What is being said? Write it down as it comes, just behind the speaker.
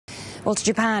Well, to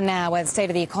Japan now, where the state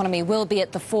of the economy will be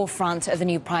at the forefront of the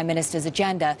new Prime Minister's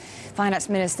agenda. Finance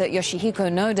Minister Yoshihiko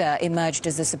Noda emerged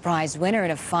as the surprise winner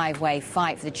in a five-way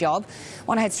fight for the job. I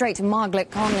want to head straight to Margaret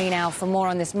Conley now for more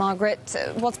on this. Margaret,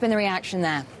 what's been the reaction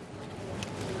there?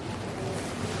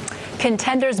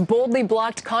 Contenders boldly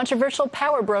blocked controversial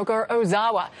power broker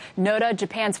Ozawa. Noda,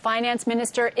 Japan's finance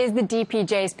minister, is the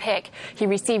DPJ's pick. He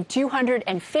received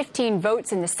 215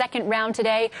 votes in the second round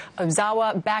today.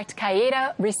 Ozawa-backed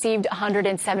Kaeda received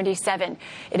 177.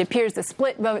 It appears the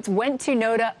split votes went to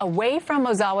Noda away from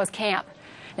Ozawa's camp.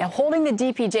 Now, holding the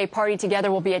DPJ party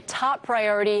together will be a top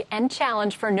priority and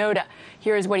challenge for Noda.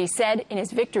 Here is what he said in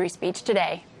his victory speech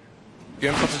today.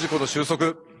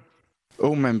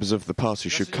 All members of the party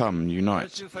should come and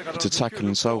unite to tackle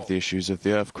and solve the issues of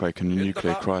the earthquake and the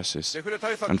nuclear crisis,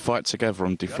 and fight together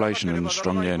on deflation and a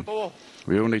strong yen.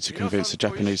 We all need to convince the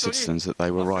Japanese citizens that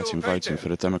they were right in voting for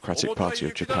the Democratic Party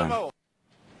of Japan.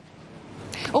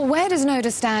 Well, where does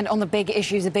Noda stand on the big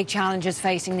issues, the big challenges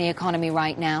facing the economy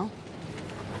right now?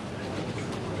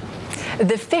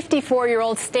 The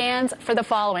 54-year-old stands for the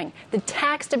following. The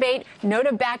tax debate.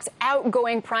 Noda backs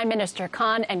outgoing Prime Minister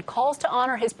Khan and calls to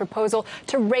honor his proposal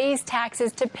to raise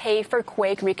taxes to pay for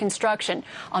quake reconstruction.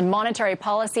 On monetary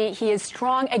policy, he is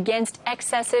strong against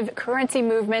excessive currency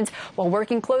movements while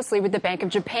working closely with the Bank of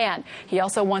Japan. He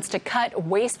also wants to cut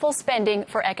wasteful spending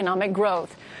for economic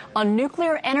growth. On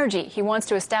nuclear energy, he wants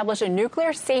to establish a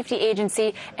nuclear safety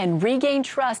agency and regain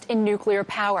trust in nuclear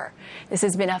power. This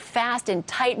has been a fast and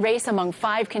tight race among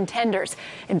 5 contenders.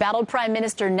 Embattled Prime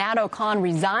Minister Nato Khan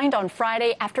resigned on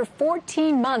Friday after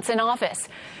 14 months in office.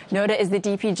 Noda is the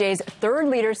DPJ's third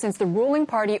leader since the ruling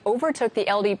party overtook the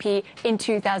LDP in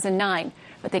 2009.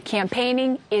 But the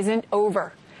campaigning isn't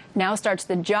over. Now starts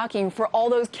the jockeying for all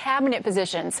those cabinet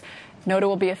positions. Noda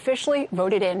will be officially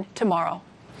voted in tomorrow.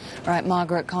 All right,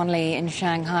 Margaret Conley in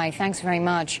Shanghai, thanks very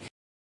much.